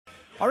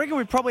I reckon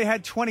we've probably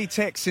had 20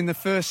 texts in the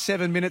first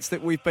 7 minutes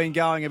that we've been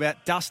going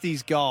about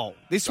Dusty's goal.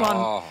 This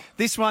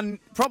one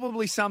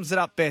probably sums it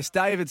up best.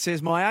 David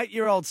says, my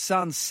 8-year-old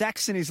son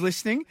Saxon is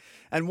listening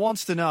and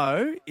wants to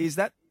know, is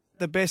that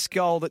the best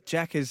goal that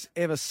Jack has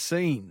ever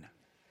seen?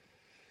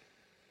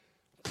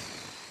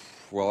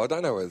 Well, I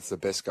don't know whether it's the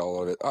best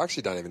goal of it. I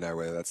actually don't even know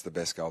whether that's the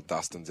best goal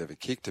Dustin's ever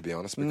kicked, to be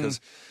honest,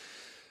 because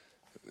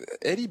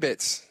Eddie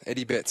Betts,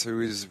 who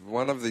is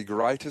one of the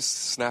greatest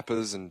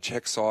snappers and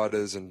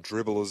check-siders and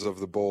dribblers of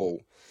the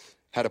ball,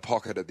 had a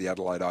pocket at the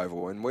Adelaide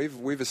Oval, and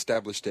we've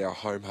established our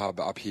home hub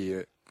up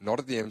here, not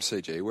at the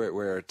MCG,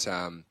 we're at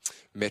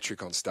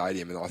Metricon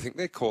Stadium, and I think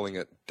they're calling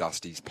it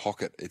Dusty's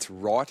Pocket. It's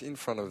right in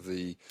front of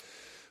the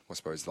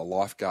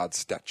lifeguard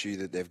statue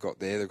that they've got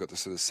there. They've got the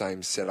sort of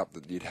same setup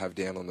that you'd have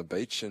down on the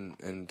beach,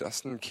 and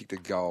Dustin kicked a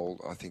goal,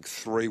 I think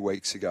 3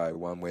 weeks ago,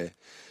 one where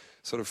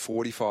sort of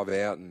 45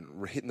 out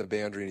and hitting the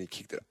boundary, and he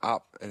kicked it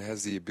up and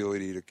has the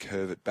ability to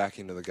curve it back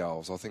into the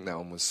goals. I think that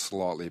one was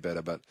slightly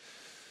better, but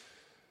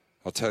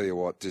I'll tell you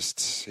what,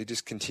 he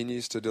just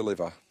continues to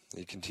deliver.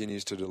 He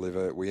continues to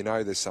deliver. We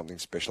know there's something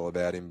special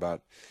about him, but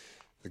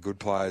the good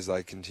players,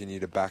 they continue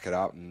to back it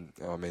up. And,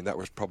 I mean, that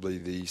was probably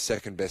the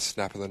second best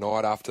snap of the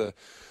night after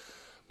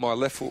my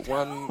left foot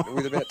one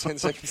with about 10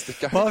 seconds to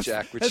go, well,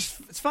 Jack.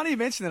 It's funny you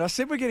mentioned that. I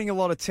said we're getting a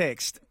lot of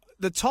text.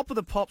 The top of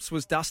the pops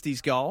was Dusty's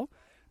goal.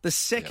 The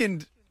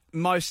second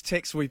most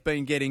text we've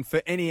been getting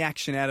for any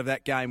action out of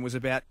that game was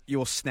about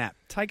your snap.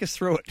 Take us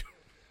through it.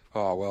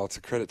 Oh, well, it's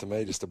a credit to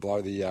me just to blow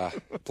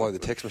the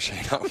text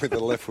machine up with the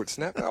left foot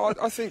snap.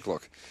 I think,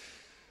 look,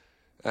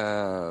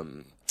 I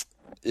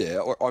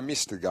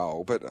missed the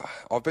goal, but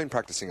I've been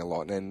practising a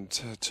lot. And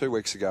 2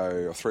 weeks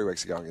ago or 3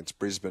 weeks ago against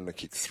Brisbane, I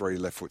kicked 3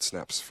 left foot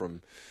snaps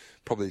from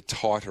probably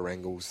tighter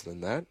angles than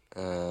that.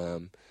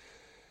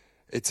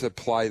 It's a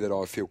play that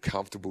I feel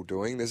comfortable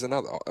doing. There's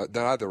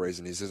the other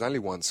reason is there's only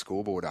one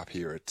scoreboard up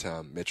here at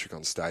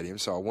Metricon Stadium,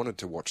 so I wanted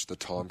to watch the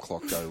time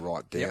clock go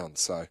right down. Yep.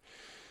 So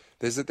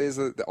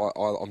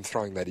I'm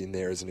throwing that in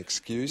there as an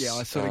excuse. Yeah,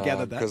 I sort of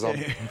gathered that. Because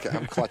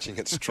I'm clutching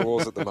at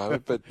straws at the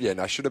moment. But yeah,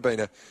 no, should have been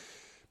a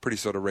pretty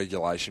sort of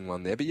regulation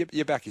one there. But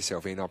you back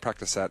yourself in. I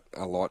practice that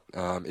a lot.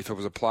 If it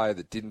was a player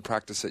that didn't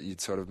practice it, you'd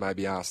sort of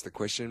maybe ask the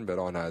question.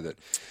 But I know that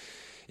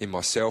in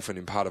myself and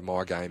in part of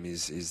my game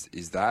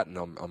is that, and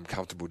I'm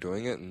comfortable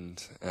doing it,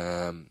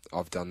 and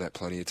I've done that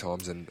plenty of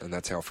times, and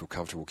that's how I feel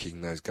comfortable kicking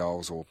those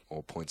goals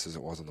or points as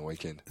it was on the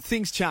weekend.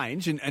 Things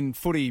change, and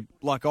footy,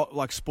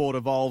 like sport,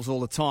 evolves all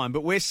the time,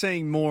 but we're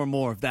seeing more and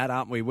more of that,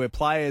 aren't we, where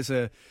players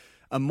are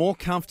more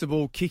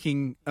comfortable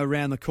kicking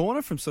around the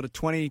corner from sort of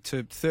 20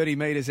 to 30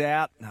 metres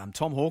out.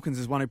 Tom Hawkins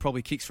is one who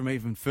probably kicks from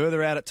even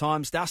further out at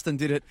times. Dustin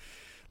did it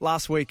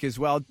last week as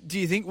well. Do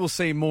you think we'll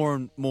see more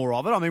and more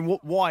of it? I mean,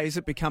 why is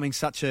it becoming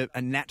such a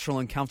natural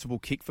and comfortable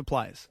kick for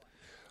players?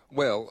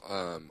 Well,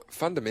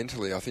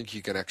 fundamentally, I think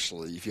you can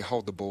actually, if you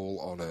hold the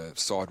ball on a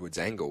sideways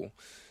angle,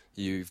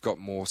 you've got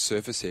more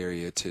surface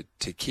area to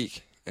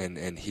kick and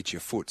hit your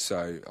foot.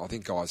 So I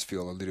think guys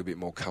feel a little bit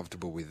more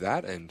comfortable with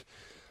that, and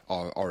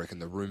I reckon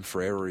the room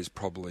for error is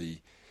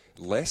probably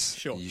less.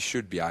 Sure. You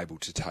should be able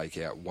to take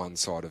out one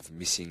side of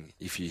missing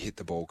if you hit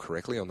the ball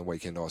correctly. On the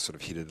weekend, I sort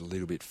of hit it a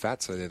little bit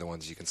fat, so they're the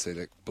ones you can see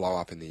that blow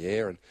up in the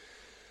air, and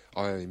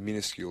I only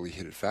minusculely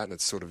hit it fat, and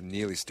it sort of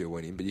nearly still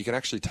went in. But you can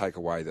actually take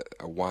away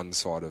one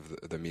side of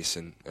the miss,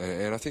 and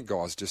I think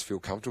guys just feel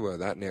comfortable with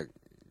that. Now,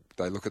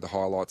 they look at the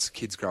highlights.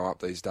 Kids grow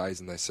up these days,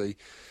 and they see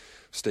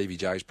Stevie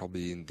J's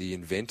probably the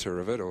inventor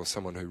of it, or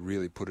someone who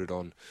really put it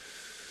on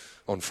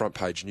front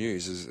page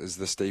news as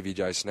the Stevie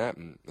J snap,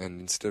 and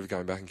instead of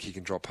going back and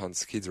kicking drop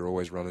punts, kids are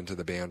always running to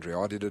the boundary.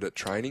 I did it at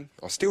training.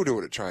 I still do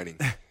it at training.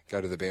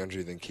 Go to the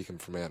boundary, then kick them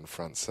from out in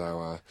front. So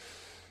I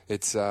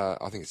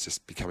think it's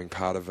just becoming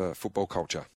part of football culture.